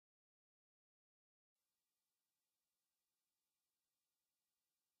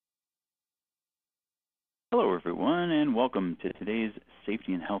Hello, everyone, and welcome to today's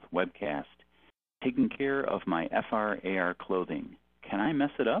Safety and Health webcast, Taking Care of My FR/AR Clothing. Can I Mess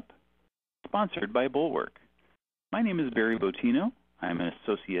It Up? Sponsored by Bulwark. My name is Barry Botino. I'm an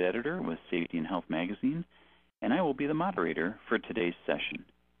associate editor with Safety and Health magazine, and I will be the moderator for today's session.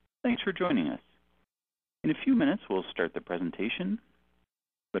 Thanks for joining us. In a few minutes, we'll start the presentation,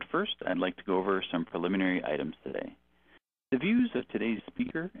 but first, I'd like to go over some preliminary items today. The views of today's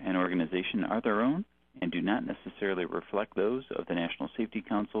speaker and organization are their own and do not necessarily reflect those of the National Safety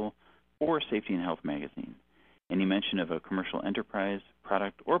Council or Safety and Health magazine. Any mention of a commercial enterprise,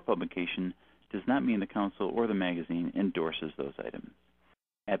 product, or publication does not mean the Council or the magazine endorses those items.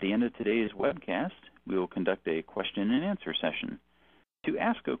 At the end of today's webcast, we will conduct a question and answer session. To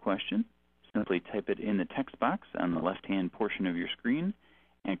ask a question, simply type it in the text box on the left-hand portion of your screen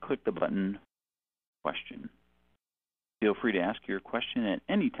and click the button Question. Feel free to ask your question at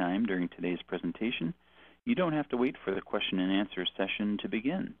any time during today's presentation. You don't have to wait for the question and answer session to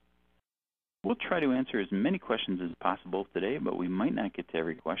begin. We'll try to answer as many questions as possible today, but we might not get to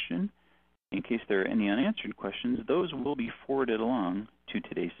every question. In case there are any unanswered questions, those will be forwarded along to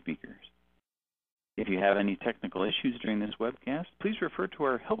today's speakers. If you have any technical issues during this webcast, please refer to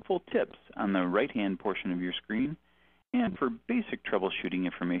our helpful tips on the right-hand portion of your screen. And for basic troubleshooting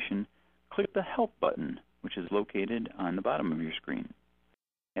information, click the Help button, which is located on the bottom of your screen.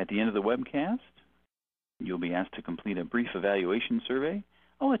 At the end of the webcast, you'll be asked to complete a brief evaluation survey.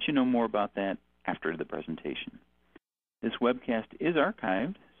 I'll let you know more about that after the presentation. This webcast is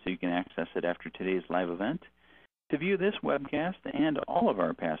archived, so you can access it after today's live event. To view this webcast and all of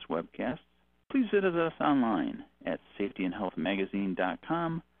our past webcasts, please visit us online at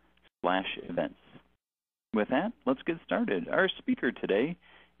safetyandhealthmagazine.com/events. With that, let's get started. Our speaker today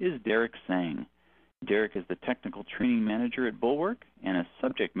is Derek Sang. Derek is the Technical Training Manager at Bulwark and a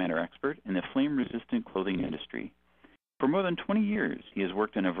subject matter expert in the flame-resistant clothing industry. For more than 20 years, he has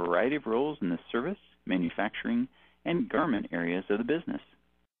worked in a variety of roles in the service, manufacturing, and garment areas of the business.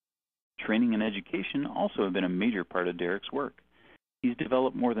 Training and education also have been a major part of Derek's work. He's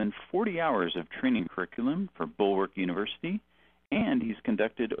developed more than 40 hours of training curriculum for Bulwark University, and he's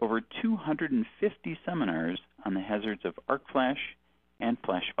conducted over 250 seminars on the hazards of arc flash and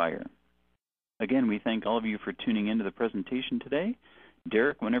flash fire. Again, we thank all of you for tuning into the presentation today.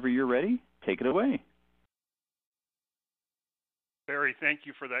 Derek, whenever you're ready, take it away. Barry, thank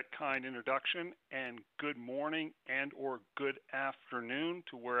you for that kind introduction, and good morning and or good afternoon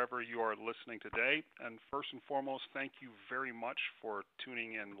to wherever you are listening today. And first and foremost, thank you very much for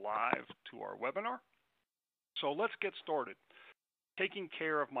tuning in live to our webinar. So let's get started. Taking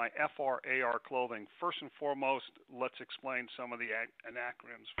care of my FR/AR clothing. First and foremost, let's explain some of the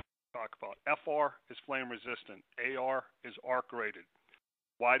acronyms talk about. FR is flame resistant. AR is arc rated.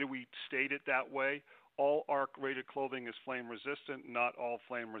 Why do we state it that way? All arc rated clothing is flame resistant. Not all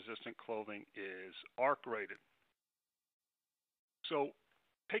flame resistant clothing is arc rated. So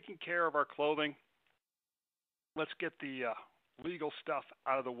taking care of our clothing, let's get the legal stuff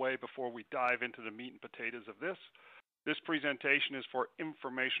out of the way before we dive into the meat and potatoes of this. This presentation is for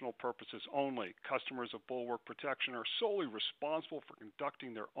informational purposes only. Customers of Bulwark Protection are solely responsible for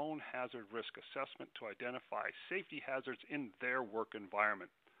conducting their own hazard risk assessment to identify safety hazards in their work environment.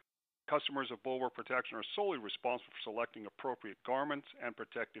 Customers of Bulwark Protection are solely responsible for selecting appropriate garments and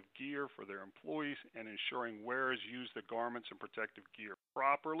protective gear for their employees and ensuring wearers use the garments and protective gear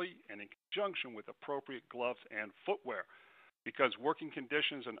properly and in conjunction with appropriate gloves and footwear. Because working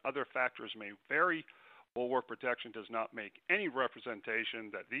conditions and other factors may vary, Bulwark Protection does not make any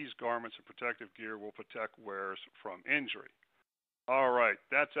representation that these garments and protective gear will protect wearers from injury. All right,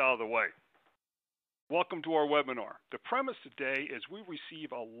 that's out of the way. Welcome to our webinar. The premise today is we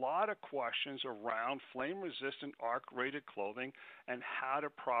receive a lot of questions around flame-resistant arc-rated clothing and how to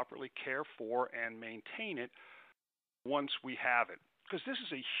properly care for and maintain it once we have it. Because this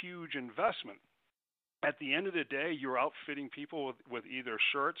is a huge investment. At the end of the day, you're outfitting people with either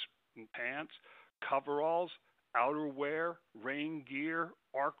shirts and pants, coveralls, outerwear, rain gear,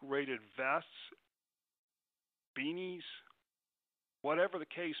 arc-rated vests, beanies, whatever the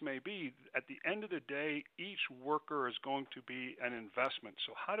case may be. At the end of the day, each worker is going to be an investment.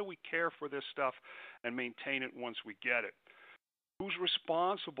 So how do we care for this stuff and maintain it once we get it? Who's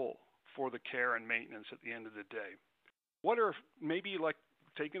responsible for the care and maintenance at the end of the day? What are, maybe like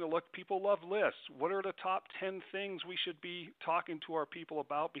taking a look, people love lists. What are the top 10 things we should be talking to our people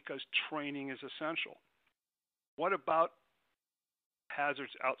about because training is essential? What about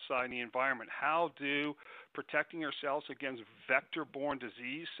hazards outside the environment? How do protecting ourselves against vector-borne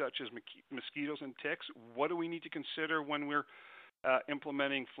disease such as mosquitoes and ticks, what do we need to consider when we're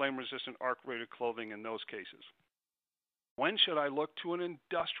implementing flame-resistant arc-rated clothing in those cases. When should I look to an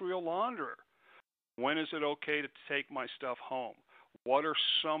industrial launderer? When is it okay to take my stuff home? What are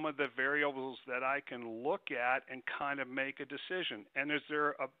some of the variables that I can look at and kind of make a decision? And is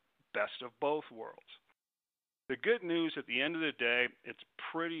there a best of both worlds? The good news at the end of the day, it's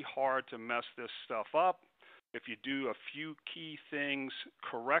pretty hard to mess this stuff up if you do a few key things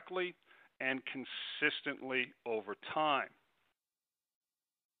correctly and consistently over time.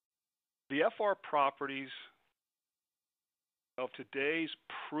 The FR properties of today's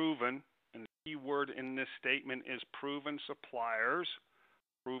proven, and the key word in this statement is proven suppliers,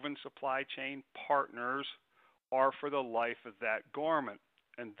 proven supply chain partners, are for the life of that garment.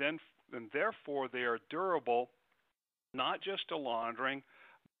 And therefore they are durable, not just to laundering,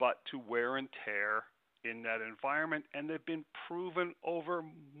 but to wear and tear in that environment, and they've been proven over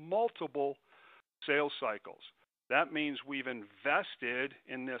multiple sales cycles. That means we've invested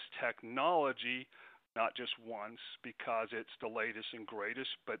in this technology not just once because it's the latest and greatest,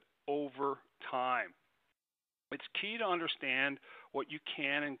 but over time. It's key to understand what you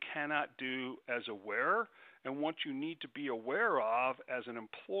can and cannot do as a wearer and what you need to be aware of as an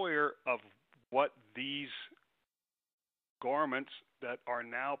employer of what these garments that are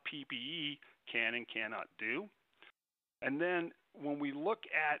now PPE can and cannot do. And then when we look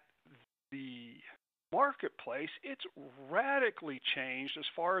at the marketplace, it's radically changed as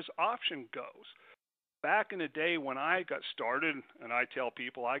far as option goes. Back in the day when I got started, and I tell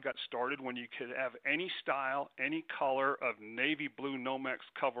people I got started when you could have any style, any color of navy blue Nomex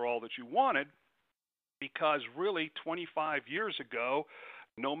coverall that you wanted, because really 25 years ago,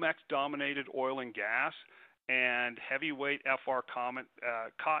 Nomex dominated oil and gas, and heavyweight FR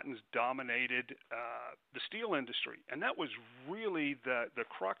cottons dominated the steel industry. And that was really the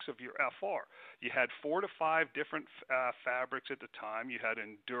crux of your FR. You had 4 to 5 different fabrics at the time. You had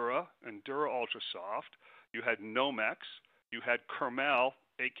Endura Ultra Soft. You had Nomex. You had Kermel,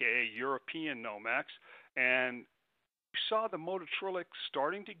 a.k.a. European Nomex. And you saw the Mototrilic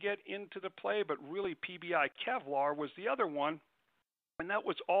starting to get into the play, but really PBI Kevlar was the other one. And that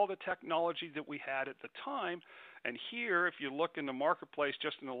was all the technology that we had at the time. And here, if you look in the marketplace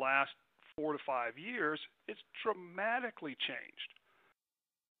just in the last 4 to 5 years, it's dramatically changed.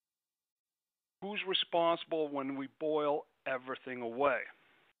 Who's responsible when we boil everything away?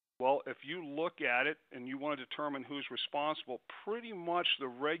 Well, if you look at it and you want to determine who's responsible, pretty much the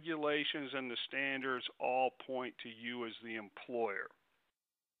regulations and the standards all point to you as the employer.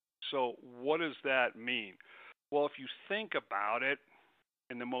 So what does that mean? Well, if you think about it,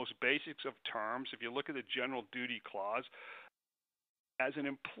 in the most basics of terms, if you look at the general duty clause, as an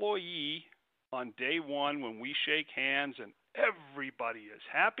employee on day one when we shake hands and everybody is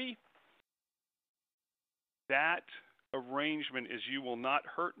happy, that arrangement is you will not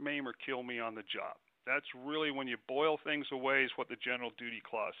hurt, maim, or kill me on the job. That's really, when you boil things away, is what the general duty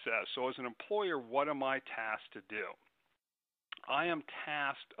clause says. So as an employer, what am I tasked to do? I am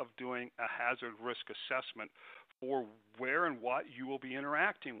tasked of doing a hazard risk assessment for where and what you will be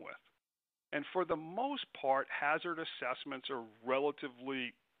interacting with. And for the most part, hazard assessments are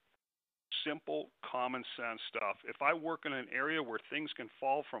relatively simple, common sense stuff. If I work in an area where things can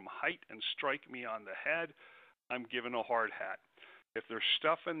fall from height and strike me on the head, I'm given a hard hat. If there's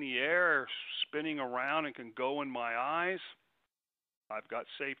stuff in the air spinning around and can go in my eyes, I've got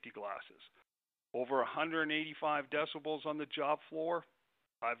safety glasses. Over 185 decibels on the job floor,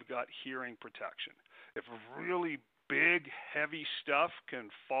 I've got hearing protection. If really big, heavy stuff can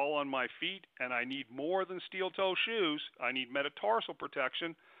fall on my feet and I need more than steel-toe shoes, I need metatarsal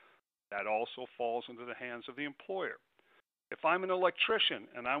protection, that also falls into the hands of the employer. If I'm an electrician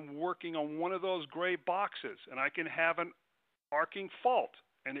and I'm working on one of those gray boxes and I can have an arcing fault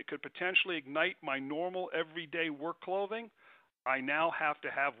and it could potentially ignite my normal everyday work clothing, I now have to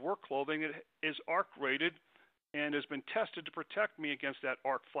have work clothing that is arc rated and has been tested to protect me against that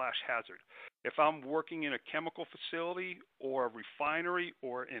arc flash hazard. If I'm working in a chemical facility or a refinery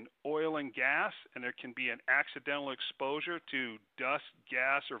or in oil and gas, and there can be an accidental exposure to dust,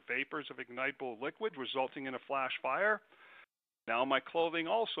 gas, or vapors of ignitable liquid resulting in a flash fire, now my clothing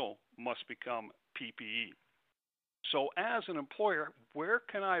also must become PPE. So as an employer, where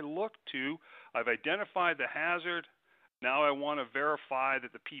can I look to? I've identified the hazard. Now I want to verify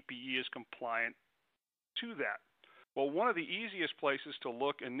that the PPE is compliant to that. Well, one of the easiest places to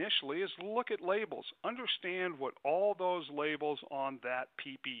look initially is look at labels. Understand what all those labels on that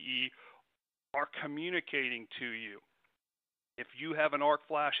PPE are communicating to you. If you have an arc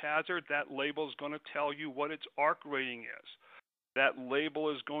flash hazard, that label is going to tell you what its arc rating is. That label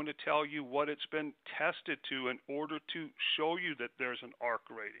is going to tell you what it's been tested to in order to show you that there's an ARC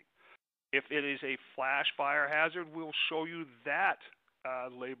rating. If it is a flash fire hazard, we'll show you that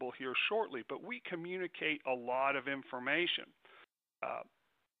label here shortly. But we communicate a lot of information.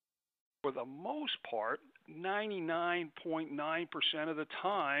 For the most part, 99.9% of the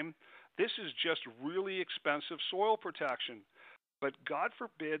time, this is just really expensive soil protection. But God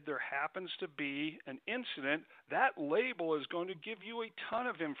forbid there happens to be an incident, that label is going to give you a ton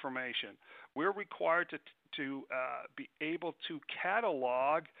of information. We're required to be able to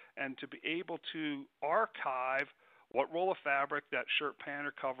catalog and to be able to archive what roll of fabric that shirt, pant,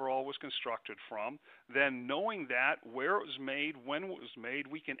 or coverall was constructed from. Then knowing that, where it was made, when it was made,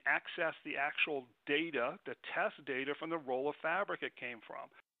 we can access the actual data, the test data from the roll of fabric it came from.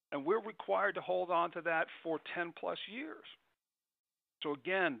 And we're required to hold on to that for 10 plus years. So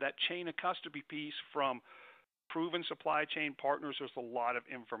again, that chain of custody piece from proven supply chain partners, there's a lot of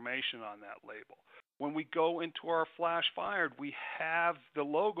information on that label. When we go into our flash fired, we have the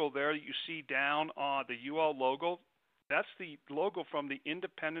logo there that you see down on the UL logo. That's the logo from the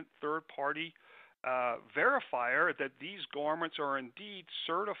independent third-party verifier that these garments are indeed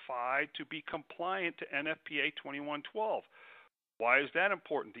certified to be compliant to NFPA 2112. Why is that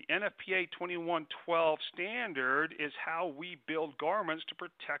important? The NFPA 2112 standard is how we build garments to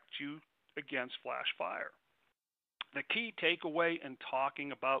protect you against flash fire. The key takeaway in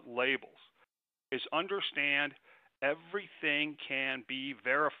talking about labels is understand everything can be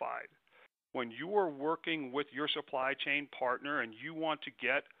verified. When you are working with your supply chain partner and you want to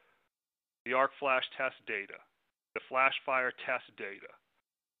get the arc flash test data, the flash fire test data,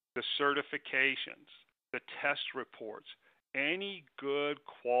 the certifications, the test reports, any good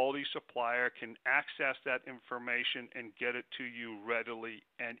quality supplier can access that information and get it to you readily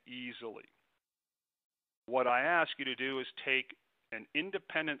and easily. What I ask you to do is take an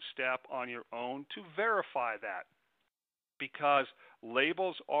independent step on your own to verify that, because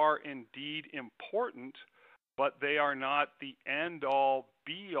labels are indeed important, but they are not the end-all,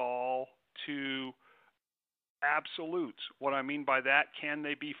 be-all to absolutes. What I mean by that, can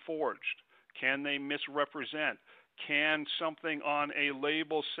they be forged? Can they misrepresent? Can something on a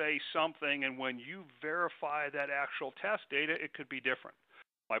label say something, and when you verify that actual test data, it could be different?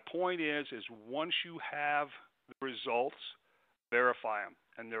 My point is once you have the results, verify them,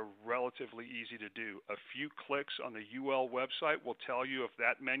 and they're relatively easy to do. A few clicks on the UL website will tell you if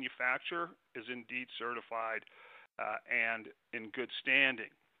that manufacturer is indeed certified and in good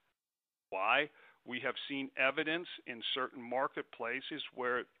standing. Why? We have seen evidence in certain marketplaces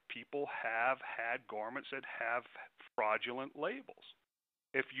where people have had garments that have fraudulent labels.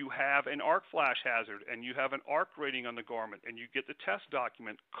 If you have an arc flash hazard and you have an arc rating on the garment and you get the test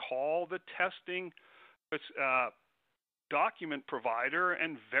document, call the testing document provider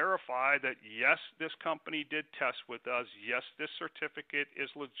and verify that yes, this company did test with us, yes, this certificate is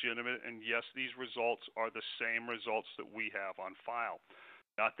legitimate, and yes, these results are the same results that we have on file.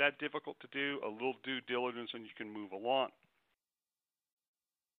 Not that difficult to do, a little due diligence and you can move along.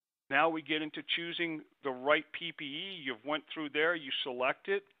 Now we get into choosing the right PPE. You've went through there, you select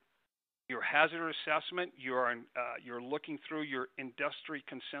it. Your hazard assessment, you're looking through your industry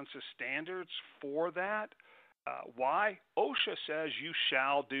consensus standards for that. Why? OSHA says you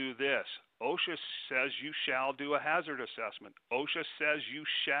shall do this. OSHA says you shall do a hazard assessment. OSHA says you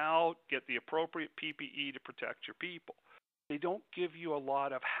shall get the appropriate PPE to protect your people. They don't give you a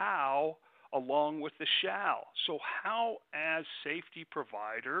lot of how along with the shall. So how, as safety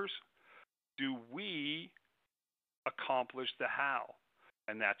providers, do we accomplish the how?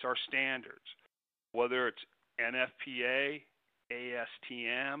 And that's our standards. Whether it's NFPA,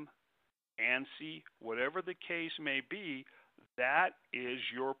 ASTM, ANSI, whatever the case may be, that is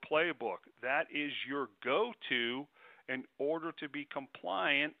your playbook. That is your go-to in order to be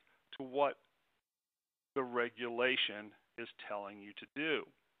compliant to what the regulation is telling you to do.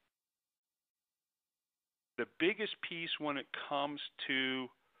 The biggest piece when it comes to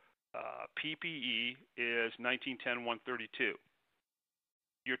PPE is 1910-132,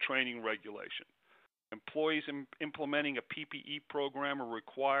 your training regulation. Employees implementing a PPE program are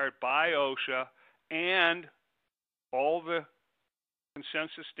required by OSHA and all the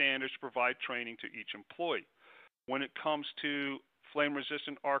consensus standards to provide training to each employee. When it comes to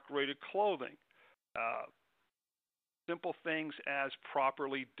flame-resistant arc-rated clothing, simple things as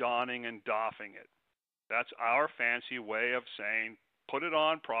properly donning and doffing it. That's our fancy way of saying put it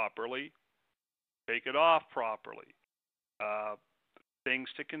on properly, take it off properly. Things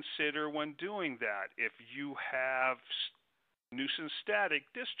to consider when doing that. If you have Nuisance static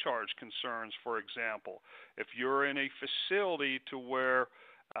discharge concerns, for example. If you're in a facility to where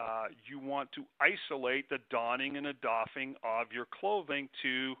you want to isolate the donning and the doffing of your clothing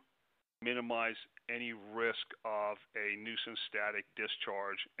to minimize any risk of a nuisance static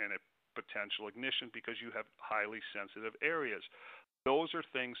discharge and a potential ignition because you have highly sensitive areas. Those are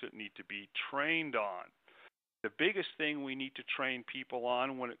things that need to be trained on. The biggest thing we need to train people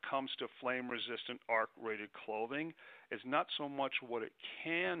on when it comes to flame-resistant arc-rated clothing is not so much what it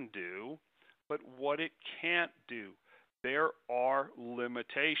can do, but what it can't do. There are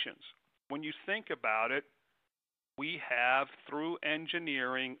limitations. When you think about it, we have, through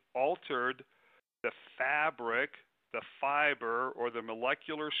engineering, altered the fabric, the fiber, or the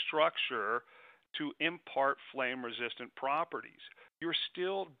molecular structure to impart flame-resistant properties. You're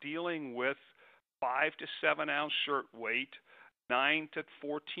still dealing with 5 to 7 ounce shirt weight, 9 to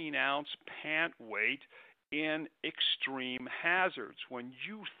 14 ounce pant weight in extreme hazards. When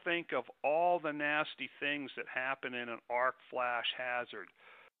you think of all the nasty things that happen in an arc flash hazard,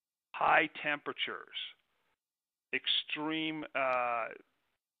 high temperatures, extreme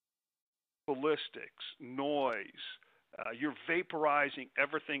ballistics, noise, you're vaporizing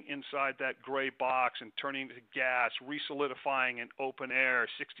everything inside that gray box and turning it to gas, resolidifying in open air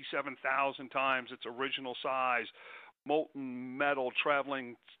 67,000 times its original size, molten metal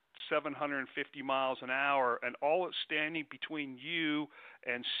traveling 750 miles an hour, and all it's standing between you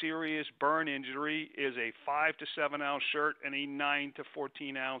and serious burn injury is a 5 to 7 ounce shirt and a 9 to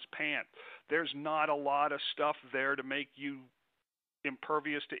 14 ounce pant. There's not a lot of stuff there to make you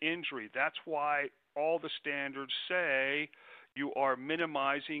impervious to injury. That's why all the standards say you are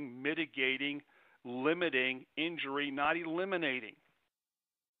minimizing, mitigating, limiting injury, not eliminating.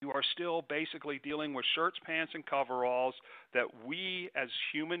 You are still basically dealing with shirts, pants, and coveralls that we as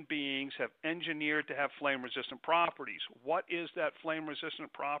human beings have engineered to have flame-resistant properties. What is that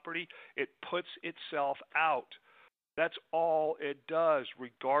flame-resistant property? It puts itself out. That's all it does,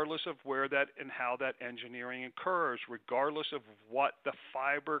 regardless of where that and how that engineering occurs, regardless of what the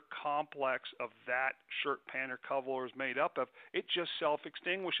fiber complex of that shirt, pant, or coverall is made up of. It just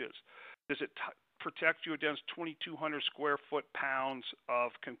self-extinguishes. Does it protect you against 2,200 square foot pounds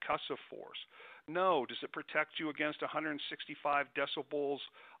of concussive force? No. Does it protect you against 165 decibels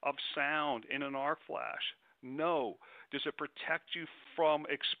of sound in an arc flash? No. Does it protect you from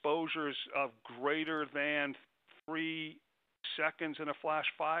exposures of greater than 3 seconds in a flash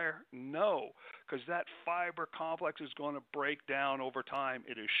fire? No, because that fiber complex is going to break down over time.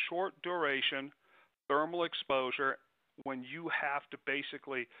 It is short duration thermal exposure when you have to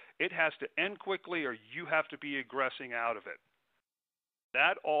basically, it has to end quickly or you have to be aggressing out of it.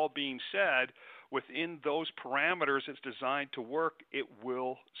 That all being said, within those parameters it's designed to work, it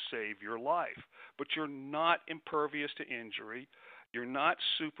will save your life. But you're not impervious to injury. You're not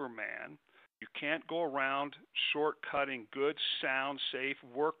Superman. You can't go around shortcutting good, sound, safe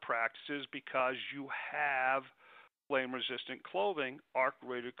work practices because you have flame-resistant clothing,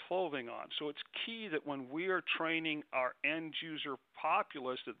 arc-rated clothing on. So it's key that when we are training our end-user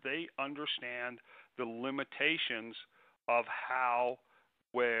populace that they understand the limitations of how,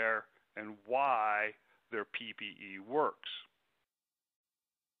 where, and why their PPE works.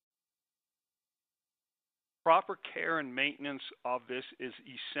 Proper care and maintenance of this is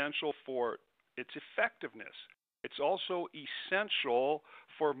essential for its effectiveness. It's also essential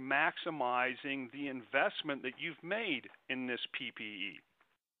for maximizing the investment that you've made in this PPE.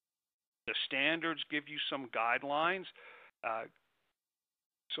 The standards give you some guidelines.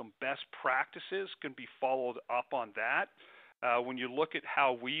 Some best practices can be followed up on that. When you look at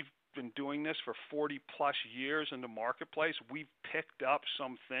how we've been doing this for 40 plus years in the marketplace, we've picked up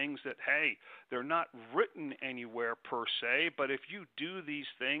some things that, hey, they're not written anywhere per se, but if you do these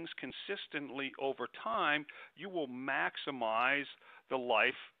things consistently over time, you will maximize the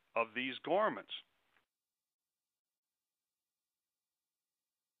life of these garments.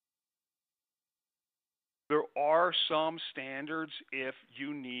 There are some standards if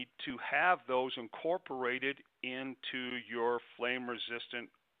you need to have those incorporated into your flame-resistant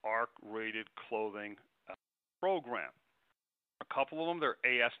arc-rated clothing program. A couple of them, they're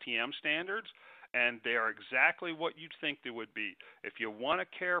ASTM standards, and they are exactly what you'd think they would be. If you want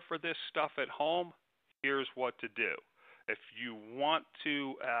to care for this stuff at home, here's what to do. If you want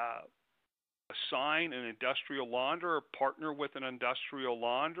to assign an industrial launderer or partner with an industrial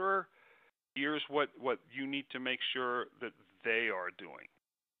launderer, here's what you need to make sure that they are doing.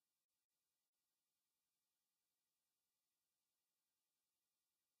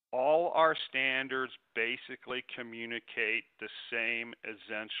 All our standards basically communicate the same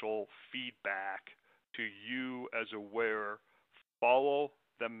essential feedback to you as a wearer follow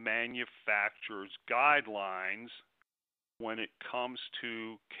the manufacturer's guidelines when it comes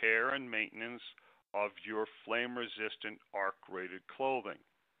to care and maintenance of your flame-resistant arc-rated clothing.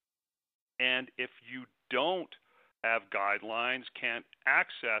 And if you don't have guidelines, can't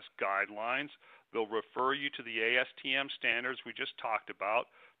access guidelines, they'll refer you to the ASTM standards we just talked about,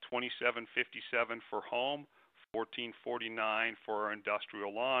 2757 for home, 1449 for our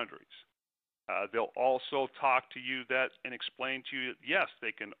industrial laundries. They'll also talk to you and explain to you that, yes,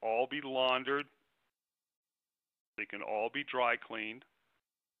 they can all be laundered, they can all be dry cleaned.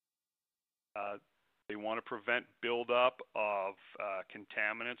 They want to prevent buildup of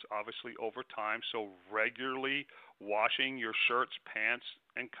contaminants, obviously, over time. So regularly washing your shirts, pants,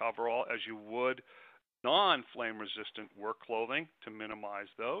 and coverall as you would non-flame resistant work clothing to minimize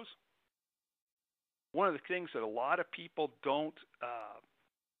those. One of the things that a lot of people don't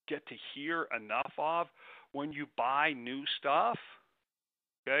get to hear enough of when you buy new stuff,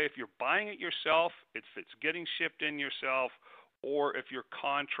 okay, if you're buying it yourself, if it's getting shipped in yourself, or if you're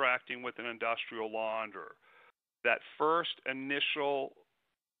contracting with an industrial launderer, that first initial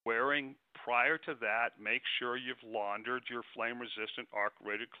wearing prior to that, make sure you've laundered your flame-resistant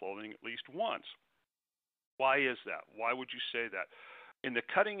arc-rated clothing at least once. Why is that? Why would you say that? In the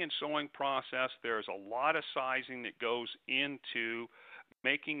cutting and sewing process, there's a lot of sizing that goes into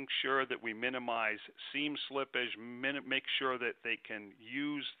making sure that we minimize seam slippage, make sure that they can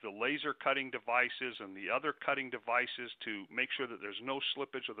use the laser cutting devices and the other cutting devices to make sure that there's no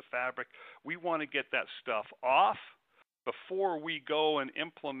slippage of the fabric. We want to get that stuff off before we go and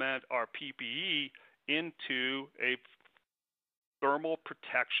implement our PPE into a thermal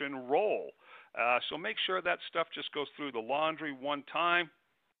protection roll. So make sure that stuff just goes through the laundry one time,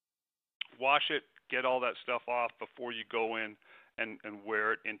 wash it, get all that stuff off before you go in and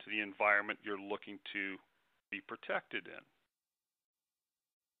wear it into the environment you're looking to be protected in.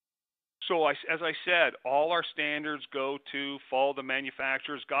 So as I said, all our standards go to follow the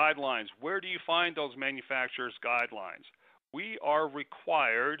manufacturer's guidelines. Where do you find those manufacturer's guidelines? We are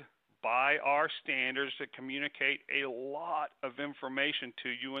required by our standards to communicate a lot of information to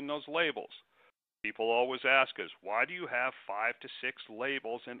you in those labels. People always ask us, why do you have 5 to 6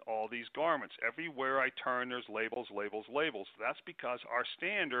 labels in all these garments? Everywhere I turn, there's labels, labels, labels. That's because our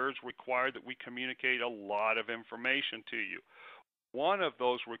standards require that we communicate a lot of information to you. One of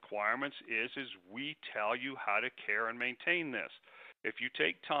those requirements is we tell you how to care and maintain this. If you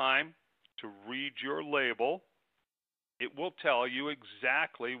take time to read your label, it will tell you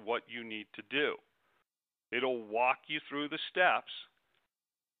exactly what you need to do. It'll walk you through the steps.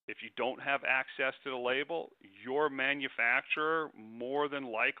 If you don't have access to the label, your manufacturer more than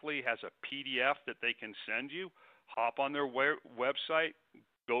likely has a PDF that they can send you. Hop on their website,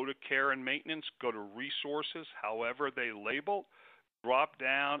 go to care and maintenance, go to resources, however they label, drop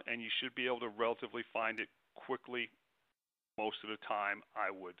down, and you should be able to relatively find it quickly most of the time,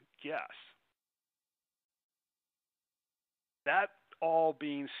 I would guess. That all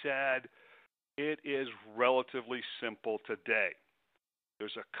being said, it is relatively simple today.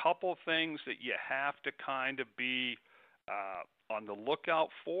 There's a couple things that you have to kind of be on the lookout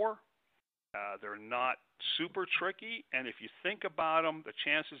for. They're not super tricky, and if you think about them, the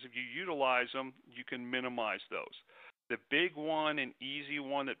chances if you utilize them, you can minimize those. The big one and easy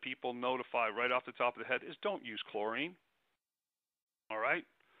one that people notify right off the top of the head is don't use chlorine. All right?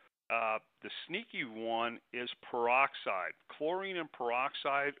 The sneaky one is peroxide. Chlorine and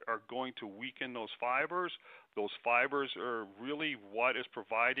peroxide are going to weaken those fibers. Those fibers are really what is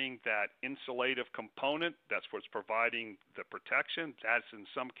providing that insulative component. That's what's providing the protection. That's in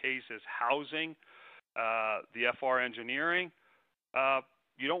some cases housing the FR engineering.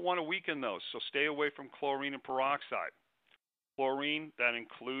 You don't want to weaken those, so stay away from chlorine and peroxide. Chlorine, that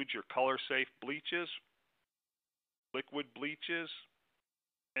includes your color-safe bleaches, liquid bleaches,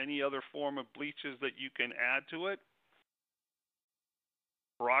 any other form of bleaches that you can add to it.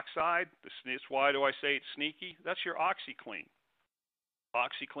 Peroxide, why do I say it's sneaky? That's your OxiClean.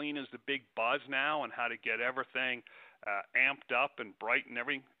 OxiClean is the big buzz now on how to get everything amped up and bright and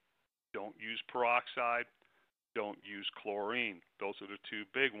everything. Don't use peroxide. Don't use chlorine. Those are the two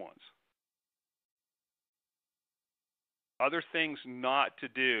big ones. Other things not to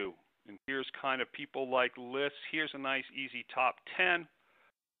do, and here's kind of people like lists. Here's a nice easy top 10.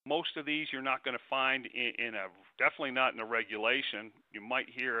 Most of these you're not going to find definitely not in a regulation. You might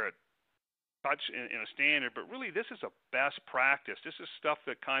hear it touch in a standard, but really this is a best practice. This is stuff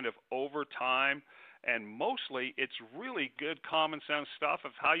that kind of over time, and mostly it's really good common sense stuff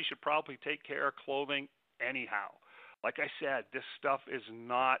of how you should probably take care of clothing anyhow. Like I said, this stuff is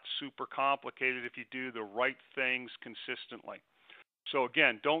not super complicated if you do the right things consistently. So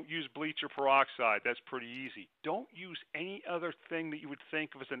again, don't use bleach or peroxide. That's pretty easy. Don't use any other thing that you would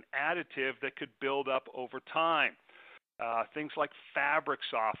think of as an additive that could build up over time. Things like fabric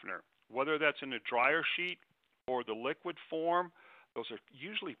softener, whether that's in a dryer sheet or the liquid form, those are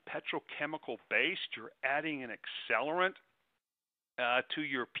usually petrochemical based. You're adding an accelerant to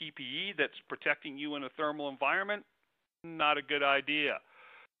your PPE that's protecting you in a thermal environment. Not a good idea.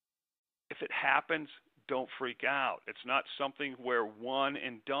 If it happens, don't freak out. It's not something where one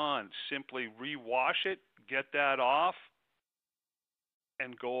and done. Simply rewash it, get that off,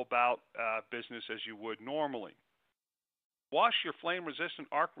 and go about business as you would normally. Wash your flame-resistant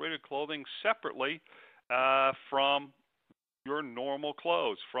arc-rated clothing separately from your normal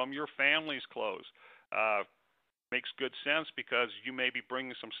clothes, from your family's clothes. Makes good sense because you may be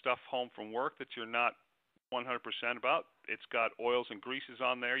bringing some stuff home from work that you're not 100% about. It's got oils and greases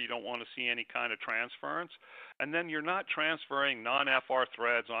on there. You don't want to see any kind of transference. And then you're not transferring non-FR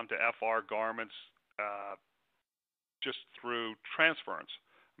threads onto FR garments just through transference.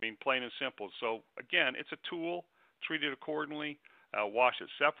 I mean, plain and simple. So again, it's a tool. Treat it accordingly. Wash it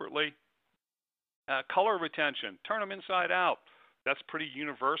separately. Color retention. Turn them inside out. That's pretty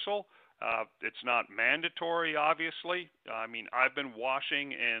universal. It's not mandatory, obviously. I mean, I've been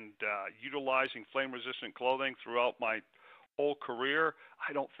washing and utilizing flame-resistant clothing throughout my whole career.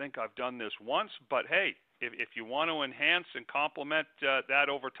 I don't think I've done this once, but hey, if you want to enhance and complement that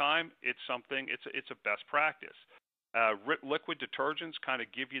over time, it's a best practice. Liquid detergents kind of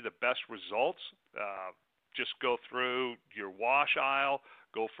give you the best results. Just go through your wash aisle,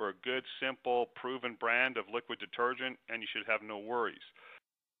 go for a good, simple, proven brand of liquid detergent, and you should have no worries.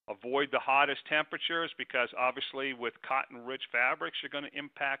 Avoid the hottest temperatures because obviously with cotton-rich fabrics, you're going to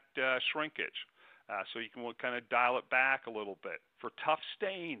impact shrinkage. So you can kind of dial it back a little bit. For tough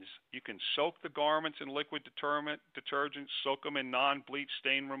stains, you can soak the garments in liquid detergent, soak them in non-bleach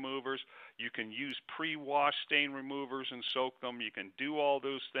stain removers. You can use pre-wash stain removers and soak them. You can do all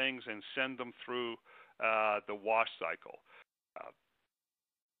those things and send them through the wash cycle.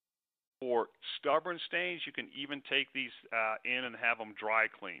 For stubborn stains, you can even take these in and have them dry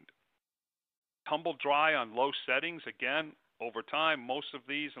cleaned. Tumble dry on low settings. Again, over time, most of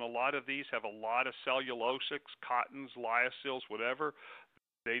these and a lot of these have a lot of cellulosics, cottons, lyocils, whatever.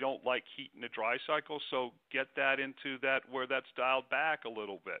 They don't like heat in the dry cycle, so get that into that where that's dialed back a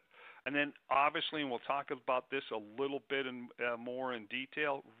little bit. And then obviously, and we'll talk about this a little bit more in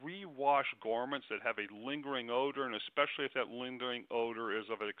detail, rewash garments that have a lingering odor, and especially if that lingering odor is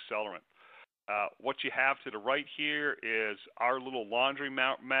of an accelerant. What you have to the right here is our little laundry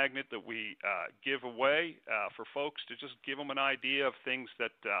magnet that we give away for folks to just give them an idea of things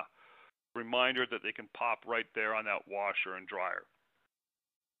that, reminder that they can pop right there on that washer and dryer.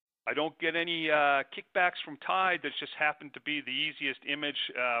 I don't get any kickbacks from Tide. That just happened to be the easiest image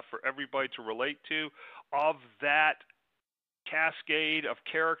for everybody to relate to. Of that cascade of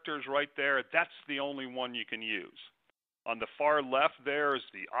characters right there, that's the only one you can use. On the far left there is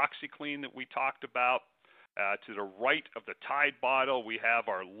the OxiClean that we talked about. To the right of the Tide bottle, we have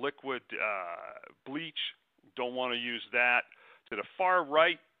our liquid bleach. Don't want to use that. To the far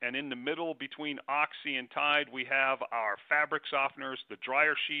right and in the middle between Oxy and Tide, we have our fabric softeners, the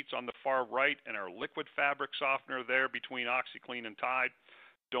dryer sheets on the far right, and our liquid fabric softener there between OxiClean and Tide.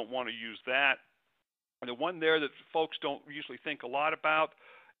 Don't want to use that. And the one there that folks don't usually think a lot about,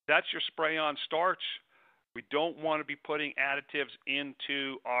 that's your spray-on starch. We don't want to be putting additives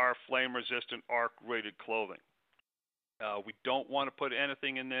into our flame-resistant arc-rated clothing. We don't want to put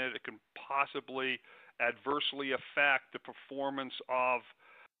anything in there that can possibly adversely affect the performance of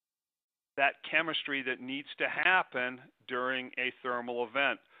that chemistry that needs to happen during a thermal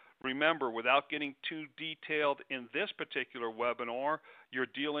event. Remember, without getting too detailed in this particular webinar, you're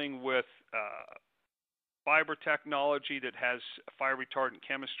dealing with fiber technology that has fire retardant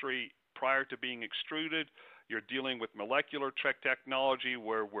chemistry prior to being extruded. You're dealing with molecular technology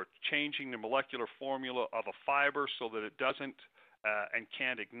where we're changing the molecular formula of a fiber so that it doesn't and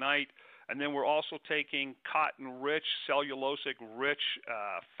can't ignite. And then we're also taking cotton-rich, cellulosic-rich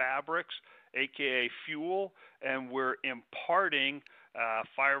fabrics, aka fuel, and we're imparting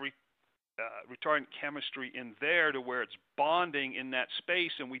fire retardant chemistry in there to where it's bonding in that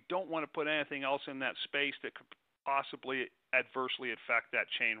space, and we don't want to put anything else in that space that could possibly adversely affect that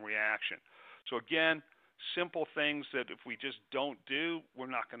chain reaction. So again, simple things that if we just don't do,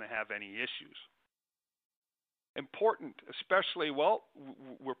 we're not going to have any issues. Important, especially, well,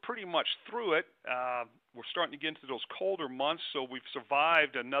 we're pretty much through it. We're starting to get into those colder months, so we've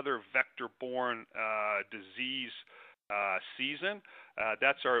survived another vector-borne disease season.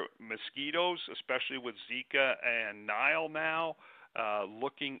 That's our mosquitoes, especially with Zika and Nile now.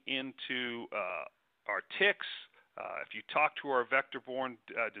 looking into our ticks. If you talk to our vector-borne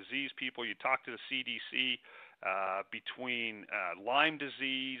disease people, you talk to the CDC, between Lyme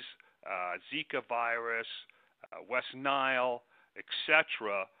disease, Zika virus, West Nile,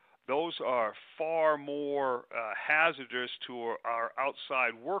 etc., those are far more hazardous to our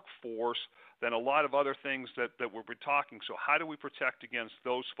outside workforce than a lot of other things that we've been talking. So how do we protect against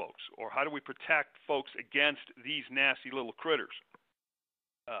those folks? Or how do we protect folks against these nasty little critters?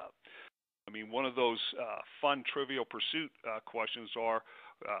 One of those fun Trivial Pursuit questions are,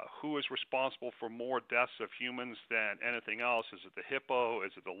 who is responsible for more deaths of humans than anything else? Is it the hippo?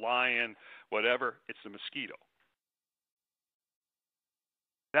 Is it the lion? Whatever. It's the mosquito.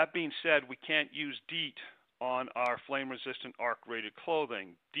 That being said, we can't use DEET on our flame-resistant arc-rated clothing.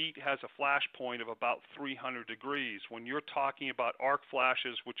 DEET has a flash point of about 300 degrees. When you're talking about arc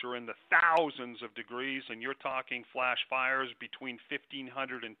flashes, which are in the thousands of degrees, and you're talking flash fires between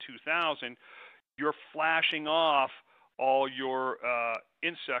 1,500 and 2,000, you're flashing off all your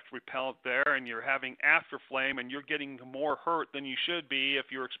insect repellent there, and you're having afterflame, and you're getting more hurt than you should be if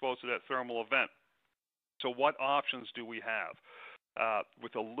you're exposed to that thermal event. So what options do we have?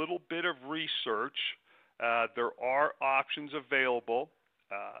 With a little bit of research, there are options available.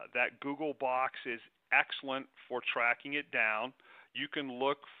 That Google box is excellent for tracking it down. You can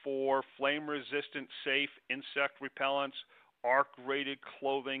look for flame-resistant safe insect repellents, arc-rated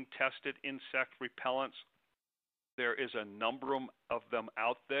clothing tested insect repellents. There is a number of them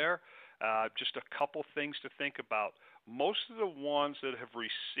out there. Just a couple things to think about. Most of the ones that have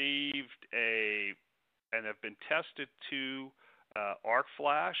received and have been tested to arc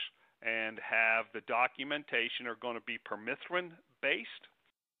flash and have the documentation are going to be permethrin based.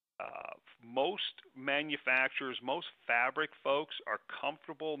 Most manufacturers, most fabric folks are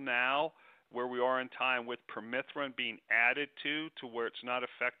comfortable now where we are in time with permethrin being added to where it's not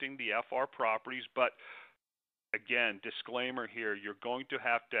affecting the FR properties. But again, disclaimer here, you're going to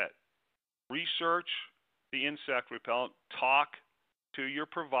have to research the insect repellent, talk to your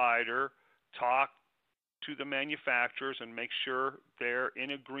provider, talk to the manufacturers, and make sure they're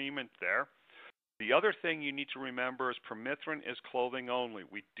in agreement there. The other thing you need to remember is permethrin is clothing only.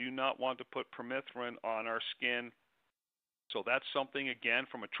 We do not want to put permethrin on our skin. So that's something, again,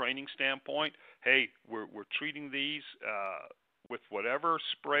 from a training standpoint, hey, we're treating these with whatever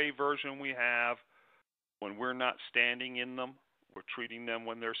spray version we have when we're not standing in them. We're treating them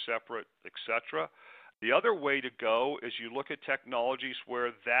when they're separate, etc. The other way to go is you look at technologies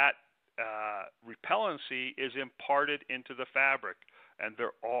where that repellency is imparted into the fabric, and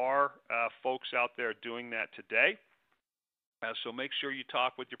there are folks out there doing that today. So make sure you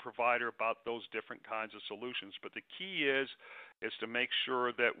talk with your provider about those different kinds of solutions. But the key is to make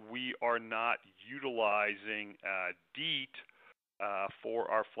sure that we are not utilizing DEET for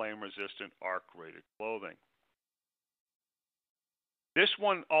our flame-resistant arc-rated clothing. This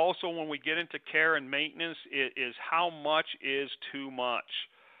one also, when we get into care and maintenance, is how much is too much.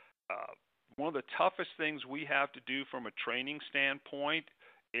 One of the toughest things we have to do from a training standpoint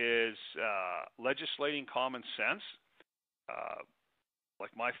is legislating common sense.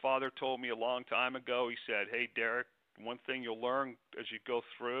 Like my father told me a long time ago, he said, hey, Derek, one thing you'll learn as you go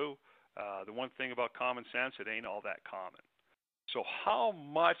through, the one thing about common sense, it ain't all that common. So how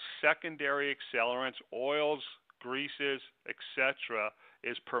much secondary accelerants, oils, greases, etc.,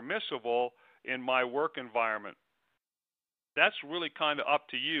 is permissible in my work environment? That's really kind of up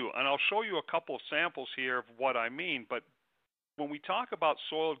to you. And I'll show you a couple of samples here of what I mean. But when we talk about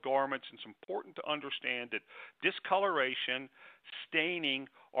soiled garments, it's important to understand that discoloration, staining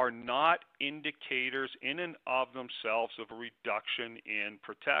are not indicators in and of themselves of a reduction in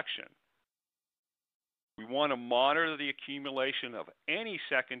protection. We want to monitor the accumulation of any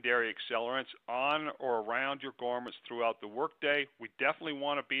secondary accelerants on or around your garments throughout the workday. We definitely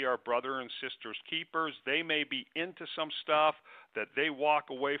want to be our brother and sister's keepers. They may be into some stuff that they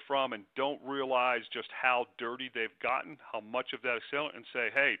walk away from and don't realize just how dirty they've gotten, how much of that accelerant, and say,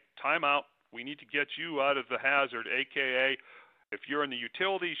 hey, time out. We need to get you out of the hazard, a.k.a. if you're in the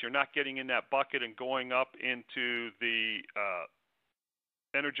utilities, you're not getting in that bucket and going up into the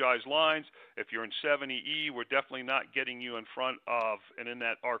energized lines. If you're in 70E, we're definitely not getting you in front of and in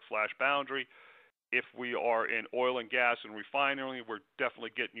that arc flash boundary. If we are in oil and gas and refinery, we're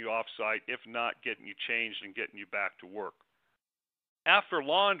definitely getting you off site. If not, getting you changed and getting you back to work. After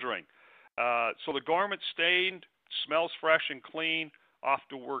laundering, so the garment's stained, smells fresh and clean, off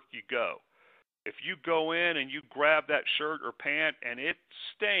to work you go. If you go in and you grab that shirt or pant and it's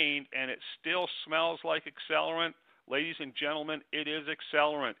stained and it still smells like accelerant, Ladies and gentlemen, it is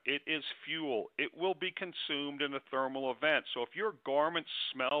accelerant. It is fuel. It will be consumed in a thermal event. So if your garments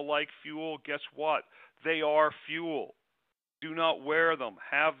smell like fuel, guess what? They are fuel. Do not wear them.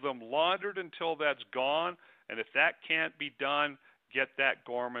 Have them laundered until that's gone. And if that can't be done, get that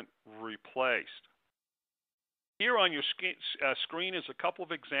garment replaced. Here on your screen is a couple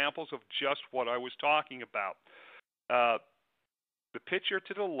of examples of just what I was talking about. The picture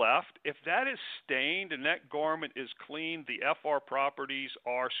to the left, if that is stained and that garment is clean, the FR properties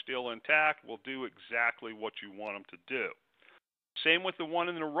are still intact, will do exactly what you want them to do. Same with the one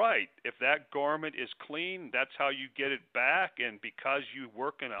on the right. If that garment is clean, that's how you get it back, and because you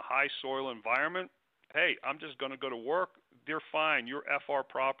work in a high soil environment, hey, I'm just going to go to work, they're fine. Your FR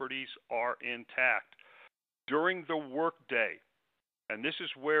properties are intact. During the workday, and this is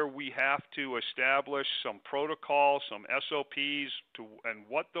where we have to establish some protocols, some SOPs, and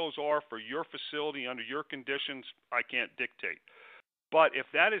what those are for your facility under your conditions, I can't dictate. But if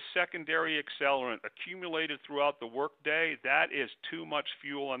that is secondary accelerant accumulated throughout the workday, that is too much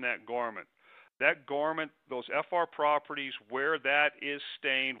fuel on that garment. That garment, those FR properties, where that is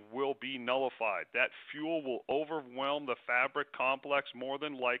stained, will be nullified. That fuel will overwhelm the fabric complex more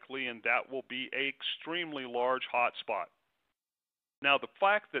than likely, and that will be an extremely large hot spot. Now, the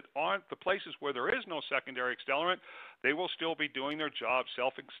fact that aren't the places where there is no secondary accelerant, they will still be doing their job,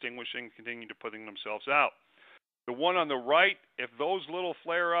 self-extinguishing, continuing to putting themselves out. The one on the right, if those little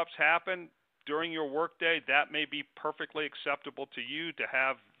flare-ups happen during your workday, that may be perfectly acceptable to you to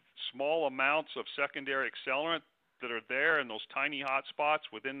have small amounts of secondary accelerant that are there in those tiny hot spots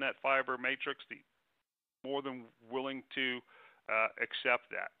within that fiber matrix. More than willing to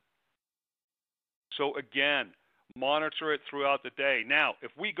accept that. So again, monitor it throughout the day. Now,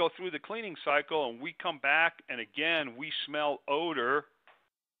 if we go through the cleaning cycle and we come back and again we smell odor,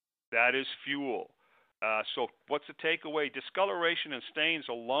 that is fuel. So what's the takeaway? Discoloration and stains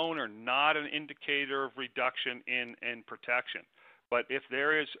alone are not an indicator of reduction in protection. But if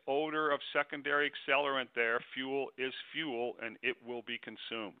there is odor of secondary accelerant there, fuel is fuel and it will be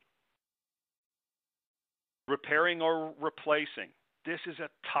consumed. Repairing or replacing. This is a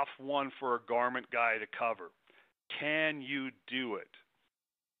tough one for a garment guy to cover. Can you do it?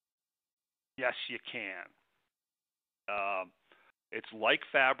 Yes, you can. It's like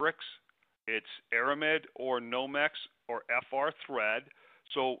fabrics. It's Aramid or Nomex or FR thread.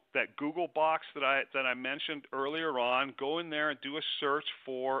 So that Google box that I mentioned earlier on, go in there and do a search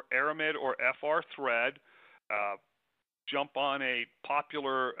for Aramid or FR thread. Jump on a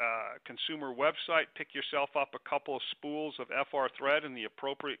popular consumer website, pick yourself up a couple of spools of FR thread in the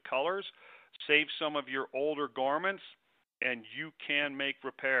appropriate colors, save some of your older garments, and you can make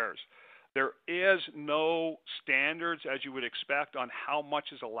repairs. There is no standards, as you would expect, on how much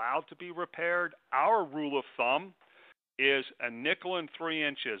is allowed to be repaired. Our rule of thumb is a nickel and 3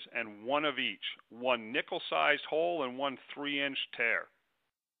 inches and one of each, one nickel-sized hole and one 3-inch tear.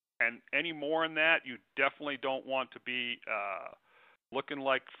 And any more than that, you definitely don't want to be looking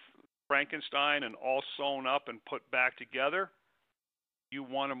like Frankenstein and all sewn up and put back together. You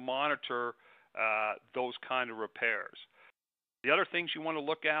want to monitor those kind of repairs. The other things you want to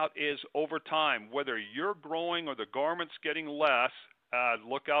look out is over time, whether you're growing or the garment's getting less,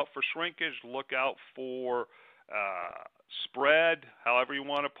 look out for shrinkage, look out for spread, however you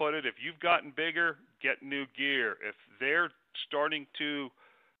want to put it. If you've gotten bigger, get new gear. If they're starting to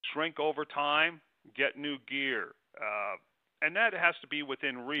shrink over time, get new gear. And that has to be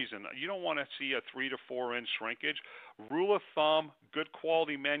within reason. You don't want to see a 3 to 4 inch shrinkage. Rule of thumb, good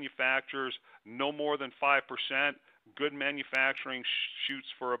quality manufacturers, no more than 5%. Good manufacturing shoots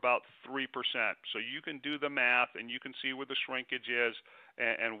for about 3%. So you can do the math and you can see where the shrinkage is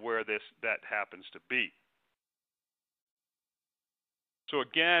and where that happens to be. So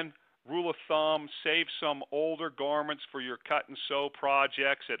again, rule of thumb, save some older garments for your cut and sew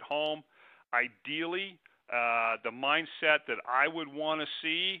projects at home. Ideally, the mindset that I would want to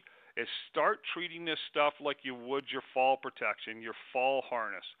see is start treating this stuff like you would your fall protection, your fall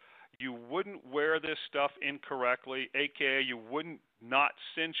harness. You wouldn't wear this stuff incorrectly, aka you wouldn't not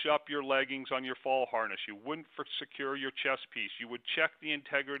cinch up your leggings on your fall harness. You wouldn't secure your chest piece. You would check the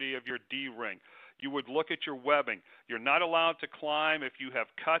integrity of your D-ring. You would look at your webbing. You're not allowed to climb if you have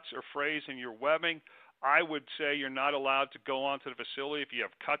cuts or frays in your webbing. I would say you're not allowed to go onto the facility if you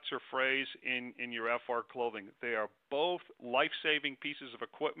have cuts or frays in your FR clothing. They are both life-saving pieces of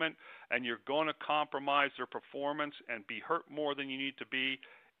equipment, and you're going to compromise their performance and be hurt more than you need to be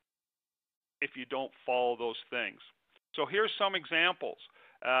if you don't follow those things. So here's some examples.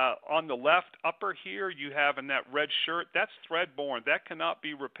 On the left upper here, you have in that red shirt, that's thread-borne. That cannot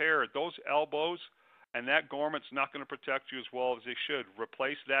be repaired. Those elbows and that garment's not going to protect you as well as they should.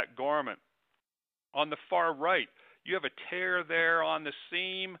 Replace that garment. On the far right, you have a tear there on the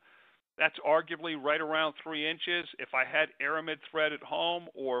seam. That's arguably right around 3 inches. If I had aramid thread at home,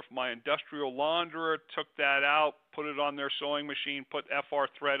 or if my industrial launderer took that out, put it on their sewing machine, put FR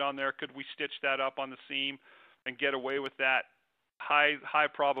thread on there, could we stitch that up on the seam and get away with that? High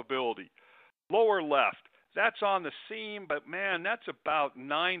probability. Lower left, that's on the seam, but man, that's about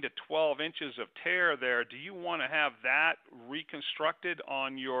 9 to 12 inches of tear there. Do you want to have that reconstructed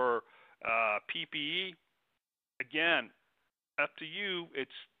on your PPE? Again, up to you.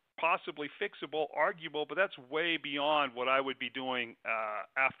 It's possibly fixable, arguable, but that's way beyond what I would be doing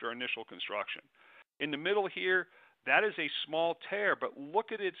after initial construction. In the middle here, that is a small tear, but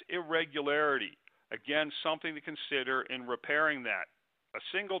look at its irregularity. Again, something to consider in repairing that. A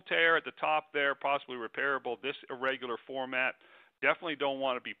single tear at the top there, possibly repairable. This irregular format, definitely don't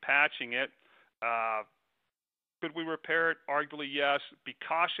want to be patching it. Could we repair it? Arguably, yes. Be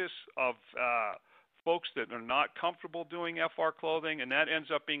cautious of folks that are not comfortable doing FR clothing, and that ends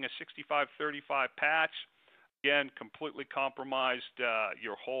up being a 65-35 patch. Again, completely compromised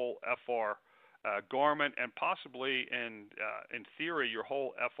your whole FR garment, and possibly, in theory, your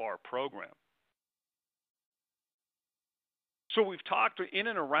whole FR program. So we've talked in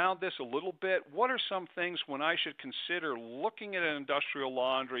and around this a little bit. What are some things when I should consider looking at an industrial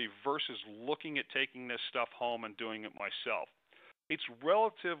laundry versus looking at taking this stuff home and doing it myself? It's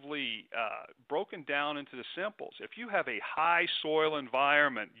relatively broken down into the simples. If you have a high soil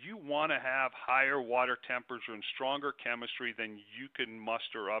environment, you want to have higher water temperature and stronger chemistry than you can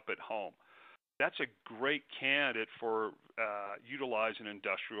muster up at home. That's a great candidate for utilizing an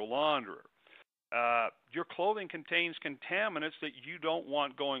industrial launderer. Your clothing contains contaminants that you don't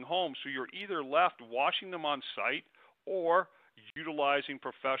want going home, so you're either left washing them on site or utilizing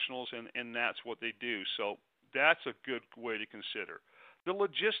professionals, and that's what they do. So that's a good way to consider. The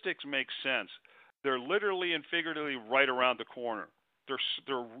logistics make sense. They're literally and figuratively right around the corner.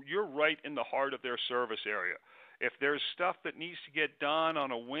 You're right in the heart of their service area. If there's stuff that needs to get done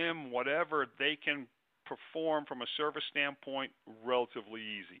on a whim, whatever, they can perform from a service standpoint relatively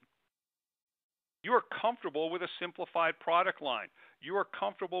easy. You are comfortable with a simplified product line. You are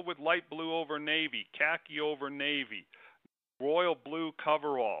comfortable with light blue over navy, khaki over navy, royal blue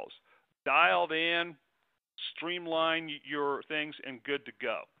coveralls, dialed in, streamline your things, and good to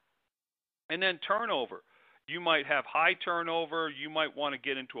go. And then turnover. You might have high turnover. You might want to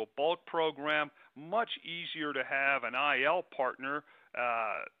get into a bulk program. Much easier to have an IL partner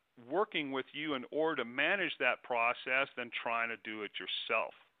working with you in order to manage that process than trying to do it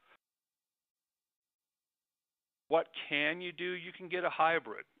yourself. What can you do? You can get a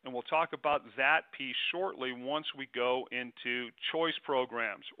hybrid, and we'll talk about that piece shortly once we go into choice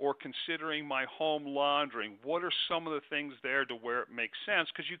programs or considering my home laundering. What are some of the things there to where it makes sense?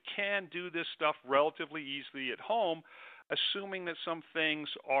 Because you can do this stuff relatively easily at home, assuming that some things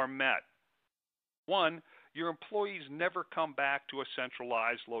are met. One, your employees never come back to a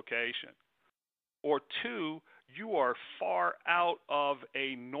centralized location. Or two, you are far out of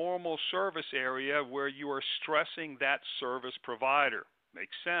a normal service area where you are stressing that service provider.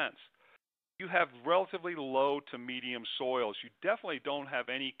 Makes sense. You have relatively low to medium soils. You definitely don't have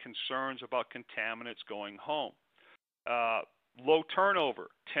any concerns about contaminants going home. Low turnover,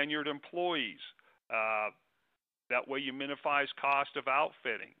 tenured employees. That way you minimize cost of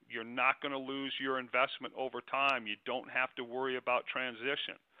outfitting. You're not going to lose your investment over time. You don't have to worry about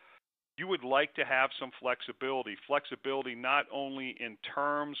transition. You would like to have some flexibility. Flexibility not only in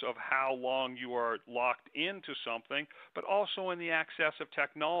terms of how long you are locked into something, but also in the access of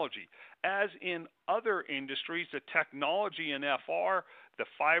technology. As in other industries, the technology in FR, the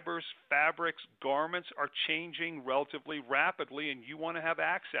fibers, fabrics, garments are changing relatively rapidly, and you want to have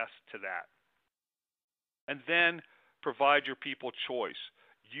access to that. And then provide your people choice.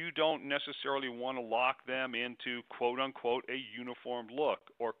 You don't necessarily want to lock them into quote-unquote a uniform look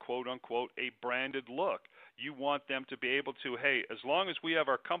or quote-unquote a branded look. You want them to be able to, hey, as long as we have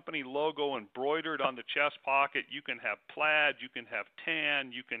our company logo embroidered on the chest pocket, you can have plaid, you can have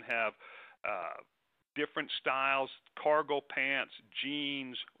tan, you can have different styles, cargo pants,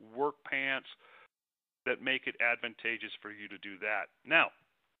 jeans, work pants that make it advantageous for you to do that. Now,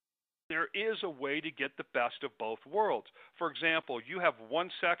 there is a way to get the best of both worlds. For example, you have one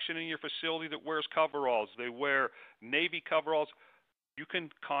section in your facility that wears coveralls. They wear navy coveralls. You can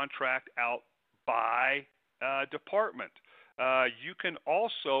contract out by department. You can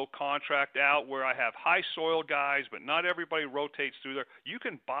also contract out where I have high soil guys, but not everybody rotates through there. You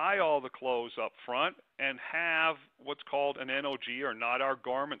can buy all the clothes up front and have what's called an NOG, or not our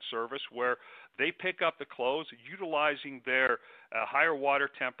garment service, where they pick up the clothes utilizing their higher water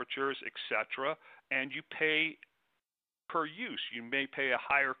temperatures, etc., and you pay per use. You may pay a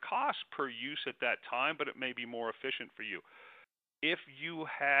higher cost per use at that time, but it may be more efficient for you. If you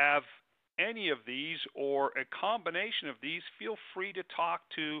have any of these or a combination of these, feel free to talk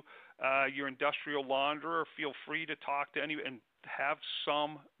to your industrial launderer. Feel free to talk to any and have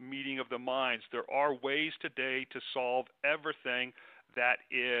some meeting of the minds. There are ways today to solve everything that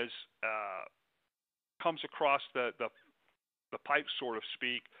is comes across the pipe, so to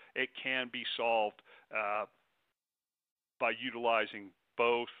speak. It can be solved by utilizing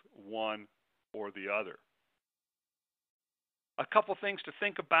both one or the other. A couple things to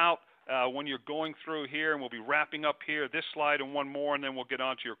think about when you're going through here, and we'll be wrapping up here, this slide and one more, and then we'll get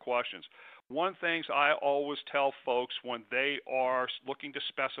on to your questions. One thing I always tell folks when they are looking to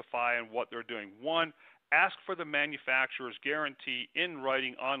specify in what they're doing: one, ask for the manufacturer's guarantee in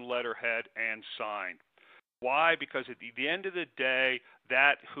writing on letterhead and signed. Why? Because at the end of the day,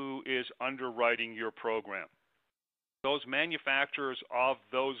 that's who is underwriting your program. Those manufacturers of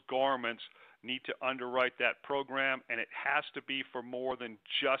those garments need to underwrite that program, and it has to be for more than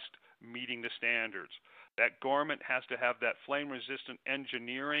just meeting the standards. That garment has to have that flame-resistant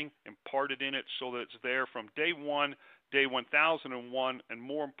engineering imparted in it so that it's there from day one, day 1001, and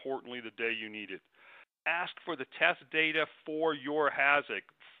more importantly, the day you need it. Ask for the test data for your HAZIC.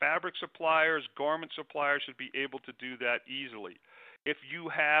 Fabric suppliers, garment suppliers should be able to do that easily. If you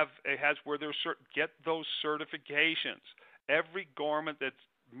have a HAZIC where there's get those certifications. Every garment that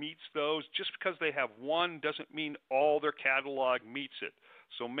meets those, just because they have one doesn't mean all their catalog meets it.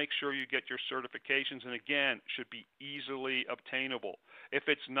 So make sure you get your certifications, and again, should be easily obtainable. If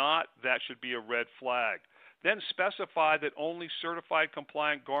it's not, that should be a red flag. Then specify that only certified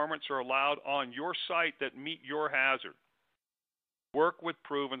compliant garments are allowed on your site that meet your hazard. Work with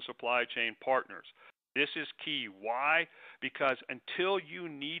proven supply chain partners. This is key. Why? Because until you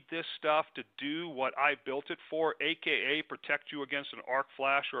need this stuff to do what I built it for, aka protect you against an arc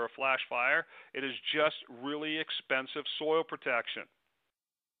flash or a flash fire, it is just really expensive soil protection.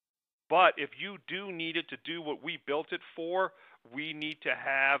 But if you do need it to do what we built it for, we need to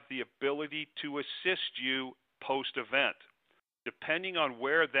have the ability to assist you post-event. Depending on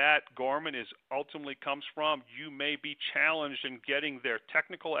where that garment is ultimately comes from, you may be challenged in getting their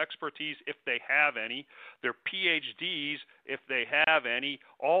technical expertise, if they have any, their PhDs, if they have any,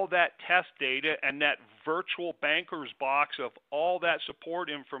 all that test data and that virtual banker's box of all that support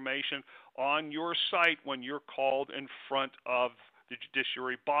information on your site when you're called in front of the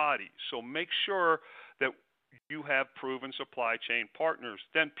judiciary body. So make sure that you have proven supply chain partners.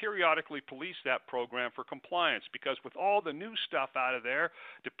 Then periodically police that program for compliance, because with all the new stuff out of there,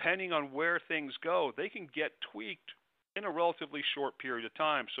 depending on where things go, they can get tweaked in a relatively short period of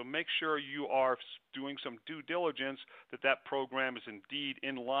time. So make sure you are doing some due diligence that that program is indeed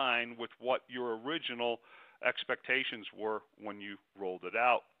in line with what your original expectations were when you rolled it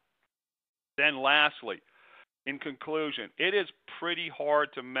out. Then lastly, in conclusion, it is pretty hard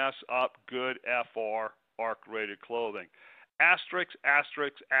to mess up good FR ARC-rated clothing. Asterisk,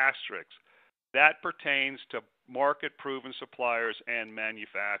 asterisk, asterisk. That pertains to market-proven suppliers and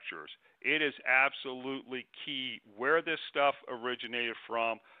manufacturers. It is absolutely key where this stuff originated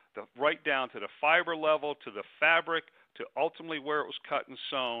from, right down to the fiber level, to the fabric, to ultimately where it was cut and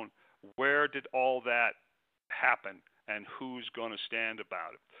sewn. Where did all that happen, and who's going to stand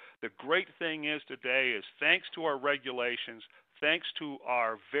about it? The great thing is today is, thanks to our regulations, thanks to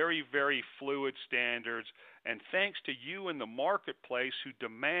our very, very fluid standards, and thanks to you in the marketplace who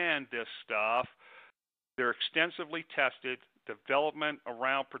demand this stuff, they're extensively tested, development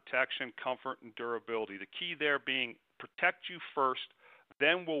around protection, comfort, and durability. The key there being protect you first,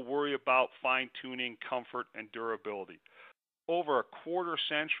 then we'll worry about fine-tuning comfort and durability. Over a quarter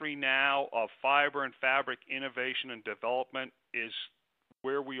century now of fiber and fabric innovation and development is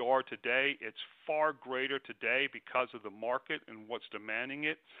where we are today. It's far greater today because of the market and what's demanding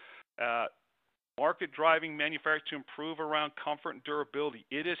it. Market driving manufacturing to improve around comfort and durability.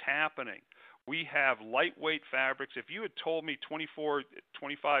 It is happening. We have lightweight fabrics. If you had told me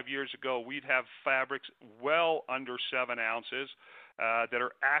 25 years ago we'd have fabrics well under 7 ounces that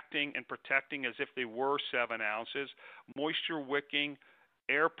are acting and protecting as if they were 7 ounces, moisture wicking,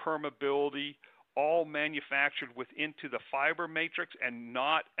 air permeability, all manufactured into the fiber matrix and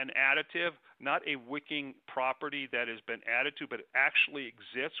not an additive, not a wicking property that has been added to, but it actually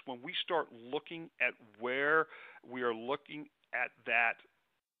exists. When we start looking at where we are looking at that,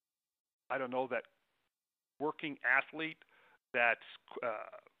 I don't know, that working athlete, that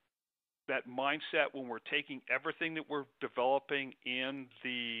mindset, when we're taking everything that we're developing in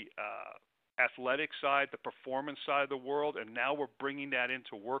the athletic side, the performance side of the world, and now we're bringing that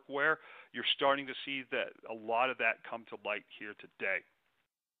into workwear, you're starting to see that a lot of that come to light here today.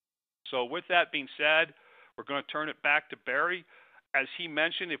 So with that being said, we're going to turn it back to Barry. As he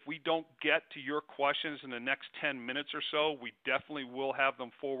mentioned, if we don't get to your questions in the next 10 minutes or so, we definitely will have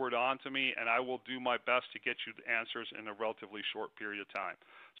them forward on to me, and I will do my best to get you the answers in a relatively short period of time.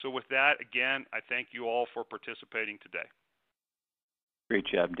 So with that, again, I thank you all for participating today. Great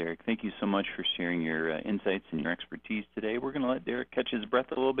job, Derek. Thank you so much for sharing your insights and your expertise today. We're going to let Derek catch his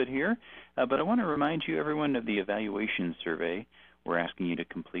breath a little bit here, but I want to remind you, everyone, of the evaluation survey we're asking you to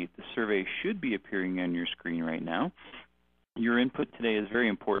complete. The survey should be appearing on your screen right now. Your input today is very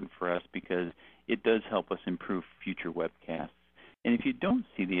important for us because it does help us improve future webcasts. And if you don't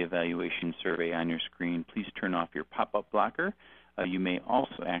see the evaluation survey on your screen, please turn off your pop-up blocker. You may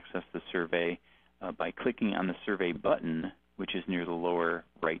also access the survey by clicking on the survey button, which is near the lower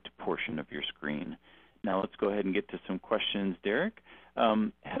right portion of your screen. Now let's go ahead and get to some questions, Derek.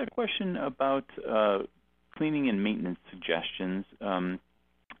 I had a question about cleaning and maintenance suggestions.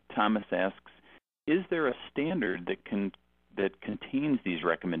 Thomas asks, is there a standard that contains these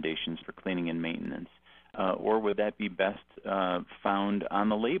recommendations for cleaning and maintenance, or would that be best found on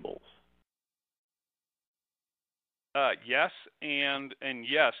the labels? Yes, and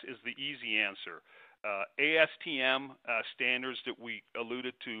yes is the easy answer. ASTM standards that we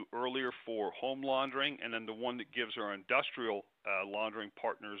alluded to earlier for home laundering, and then the one that gives our industrial laundering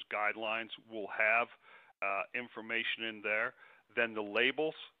partners guidelines will have information in there. Then the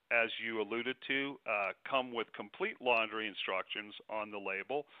labels, as you alluded to, come with complete laundry instructions on the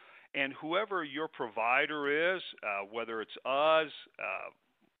label. And whoever your provider is, whether it's us,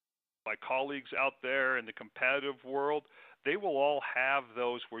 my colleagues out there in the competitive world, they will all have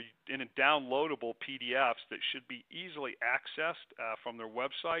those in a downloadable PDFs that should be easily accessed from their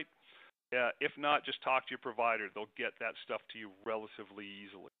website. If not, just talk to your provider. They'll get that stuff to you relatively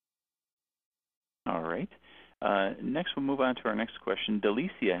easily. All right. Next, we'll move on to our next question.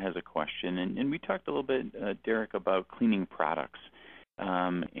 Delicia has a question, and we talked a little bit, Derek, about cleaning products.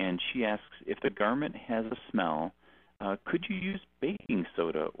 And she asks, if the garment has a smell, could you use baking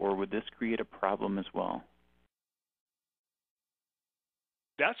soda, or would this create a problem as well?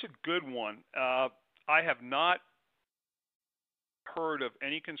 That's a good one. I have not heard of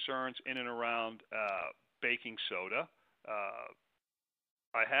any concerns in and around baking soda.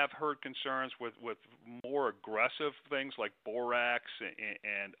 I have heard concerns with more aggressive things like borax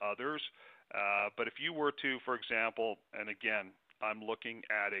and others. But if you were to, for example, and again, I'm looking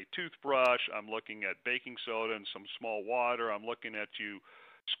at a toothbrush, I'm looking at baking soda and some small water, I'm looking at you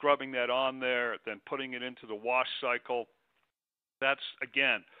scrubbing that on there, then putting it into the wash cycle. That's,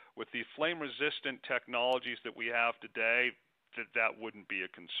 again, with the flame-resistant technologies that we have today, that wouldn't be a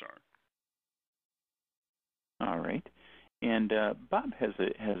concern. All right. And Bob has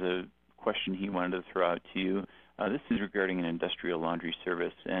a question he wanted to throw out to you. This is regarding an industrial laundry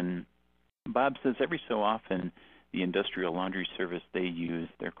service. And Bob says every so often the industrial laundry service they use,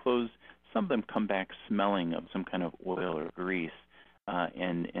 their clothes, some of them come back smelling of some kind of oil or grease.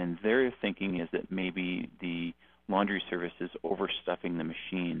 And their thinking is that maybe the laundry service is overstuffing the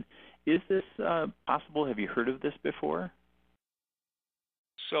machine. Is this possible? Have you heard of this before?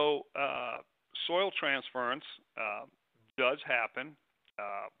 So soil transference does happen.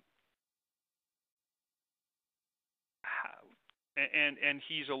 And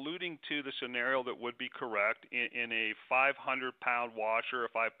he's alluding to the scenario that would be correct. In a 500-pound washer,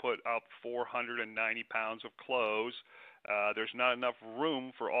 if I put up 490 pounds of clothes, there's not enough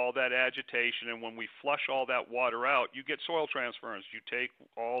room for all that agitation, and when we flush all that water out, you get soil transference. You take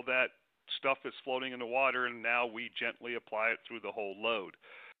all that stuff that's floating in the water, and now we gently apply it through the whole load.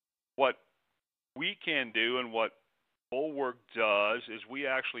 What we can do and what Bulwark does is we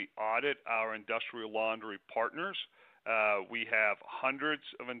actually audit our industrial laundry partners. We have hundreds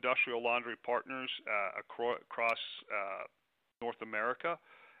of industrial laundry partners across North America,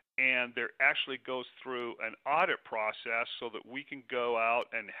 and there actually goes through an audit process so that we can go out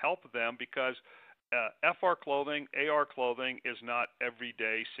and help them, because FR clothing, AR clothing is not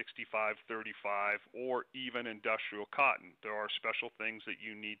everyday 65-35 or even industrial cotton. There are special things that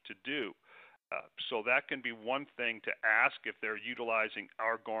you need to do. So that can be one thing to ask if they're utilizing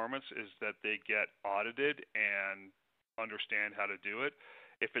our garments, is that they get audited and understand how to do it.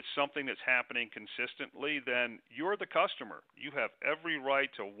 If it's something that's happening consistently, then you're the customer. You have every right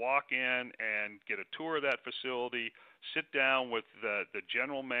to walk in and get a tour of that facility, sit down with the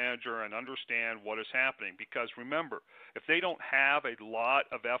general manager and understand what is happening. Because remember, if they don't have a lot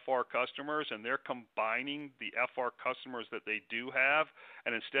of FR customers and they're combining the FR customers that they do have,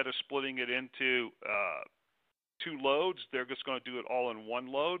 and instead of splitting it into two loads, they're just going to do it all in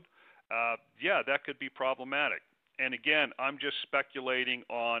one load, yeah, that could be problematic. And again, I'm just speculating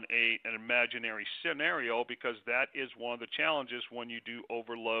on an imaginary scenario, because that is one of the challenges when you do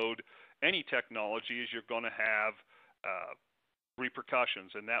overload any technology, is you're going to have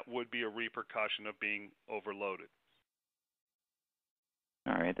repercussions, and that would be a repercussion of being overloaded.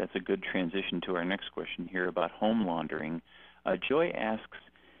 All right, that's a good transition to our next question here about home laundering. Joy asks,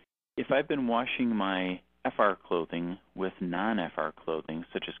 if I've been washing my FR clothing with non-FR clothing,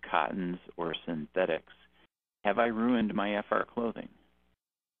 such as cottons or synthetics, have I ruined my FR clothing?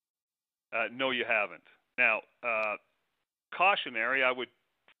 No, you haven't. Now, cautionary,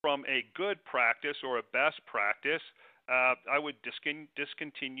 from a good practice or a best practice, I would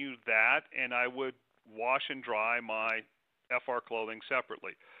discontinue that, and I would wash and dry my FR clothing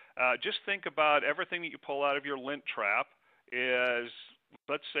separately. Just think about everything that you pull out of your lint trap is,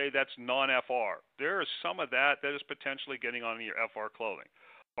 let's say that's non-FR. There is some of that is potentially getting on your FR clothing.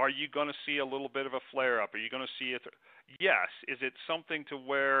 Are you going to see a little bit of a flare-up? Are you going to see it? Yes. Is it something to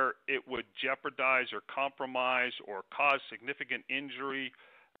where it would jeopardize or compromise or cause significant injury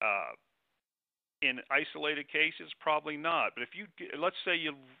in isolated cases? Probably not. But if you, let's say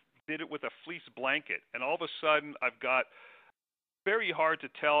you did it with a fleece blanket, and all of a sudden I've got, very hard to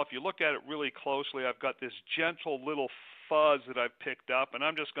tell. If you look at it really closely, I've got this gentle little fuzz that I've picked up, and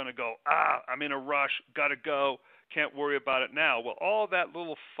I'm just going to go, I'm in a rush, got to go. Can't worry about it now. Well, all that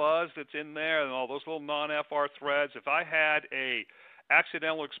little fuzz that's in there and all those little non-FR threads, if I had a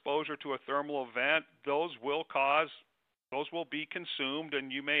accidental exposure to a thermal event, those will be consumed,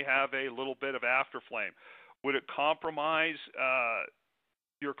 and you may have a little bit of afterflame. Would it compromise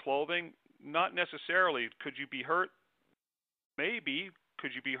your clothing? Not necessarily. Could you be hurt? Maybe.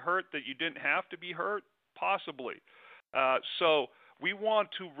 Could you be hurt that you didn't have to be hurt? Possibly. So we want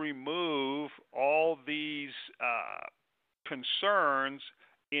to remove all these concerns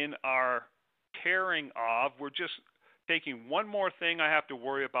in our caring of. We're just taking one more thing I have to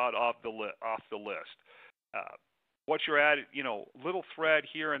worry about off the list. What you're at, little thread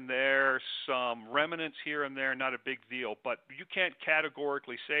here and there, some remnants here and there, not a big deal. But you can't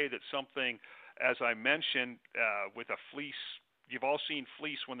categorically say that something, as I mentioned, with a fleece. You've all seen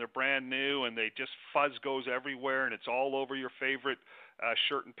fleece when they're brand new and they just fuzz goes everywhere and it's all over your favorite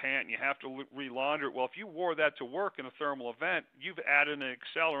shirt and pant, and you have to re-launder it. Well, if you wore that to work in a thermal event, you've added an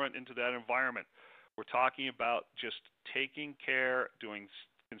accelerant into that environment. We're talking about just taking care, doing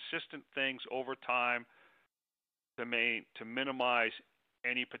consistent things over time to minimize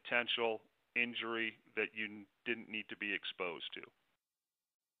any potential injury that you didn't need to be exposed to.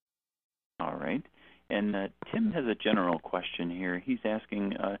 All right. And Tim has a general question here. He's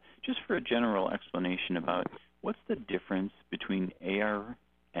asking just for a general explanation about what's the difference between AR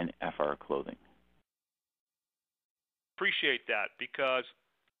and FR clothing. Appreciate that, because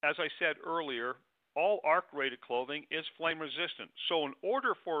as I said earlier, all arc-rated clothing is flame resistant. So in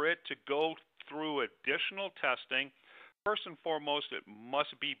order for it to go through additional testing, first and foremost, it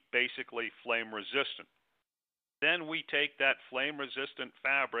must be basically flame resistant. Then we take that flame-resistant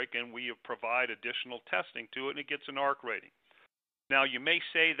fabric and we provide additional testing to it, and it gets an ARC rating. Now, you may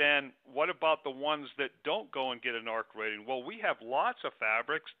say then, what about the ones that don't go and get an ARC rating? Well, we have lots of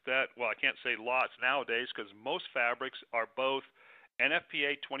fabrics that, well, I can't say lots nowadays because most fabrics are both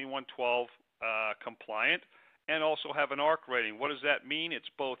NFPA 2112 compliant and also have an ARC rating. What does that mean? It's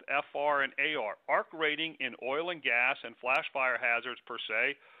both FR and AR. ARC rating in oil and gas and flash fire hazards per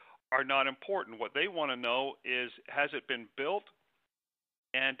se are not important. What they want to know is, has it been built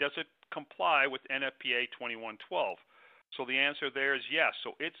and does it comply with NFPA 2112? So the answer there is yes.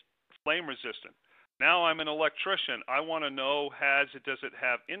 So it's flame resistant. Now I'm an electrician. I want to know, does it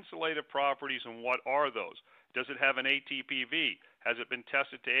have insulative properties, and what are those? Does it have an ATPV? Has it been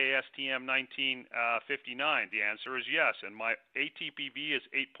tested to ASTM 1959? The answer is yes, and my ATPV is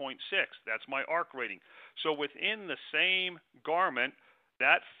 8.6. That's my ARC rating. So within the same garment,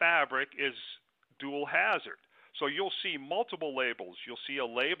 that fabric is dual hazard. So you'll see multiple labels. You'll see a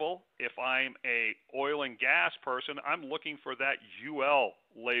label. If I'm a oil and gas person, I'm looking for that UL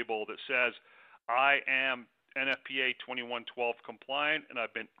label that says I am NFPA 2112 compliant, and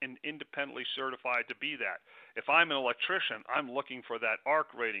I've been independently certified to be that. If I'm an electrician, I'm looking for that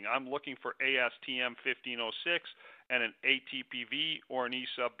ARC rating. I'm looking for ASTM 1506 and an ATPV or an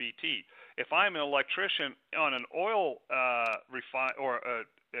E-sub BT. If I'm an electrician on an oil a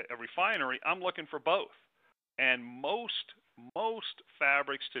refinery, I'm looking for both. And most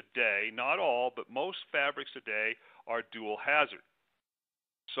fabrics today, not all, but most fabrics today are dual hazard.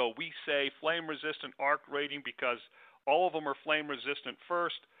 So we say flame resistant ARC rating because all of them are flame resistant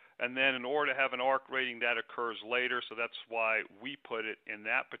first, and then in order to have an ARC rating, that occurs later. So that's why we put it in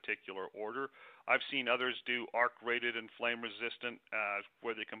that particular order. I've seen others do ARC rated and flame resistant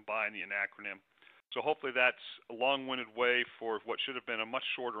where they combine the acronym. So hopefully that's a long-winded way for what should have been a much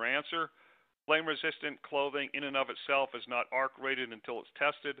shorter answer. Flame resistant clothing in and of itself is not ARC rated until it's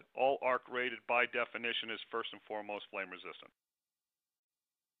tested. All ARC rated by definition is first and foremost flame resistant.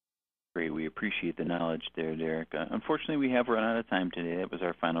 Great. We appreciate the knowledge there, Derek. Unfortunately, we have run out of time today. That was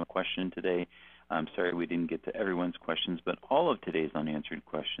our final question today. I'm sorry we didn't get to everyone's questions, but all of today's unanswered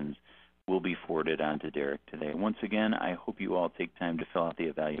questions will be forwarded on to Derek today. Once again, I hope you all take time to fill out the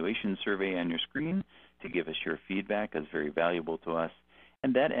evaluation survey on your screen to give us your feedback. It's very valuable to us.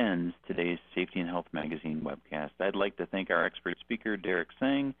 And that ends today's Safety and Health Magazine webcast. I'd like to thank our expert speaker, Derek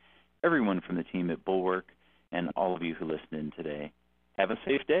Sang, everyone from the team at Bulwark, and all of you who listened in today. Have a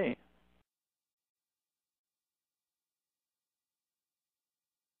safe day.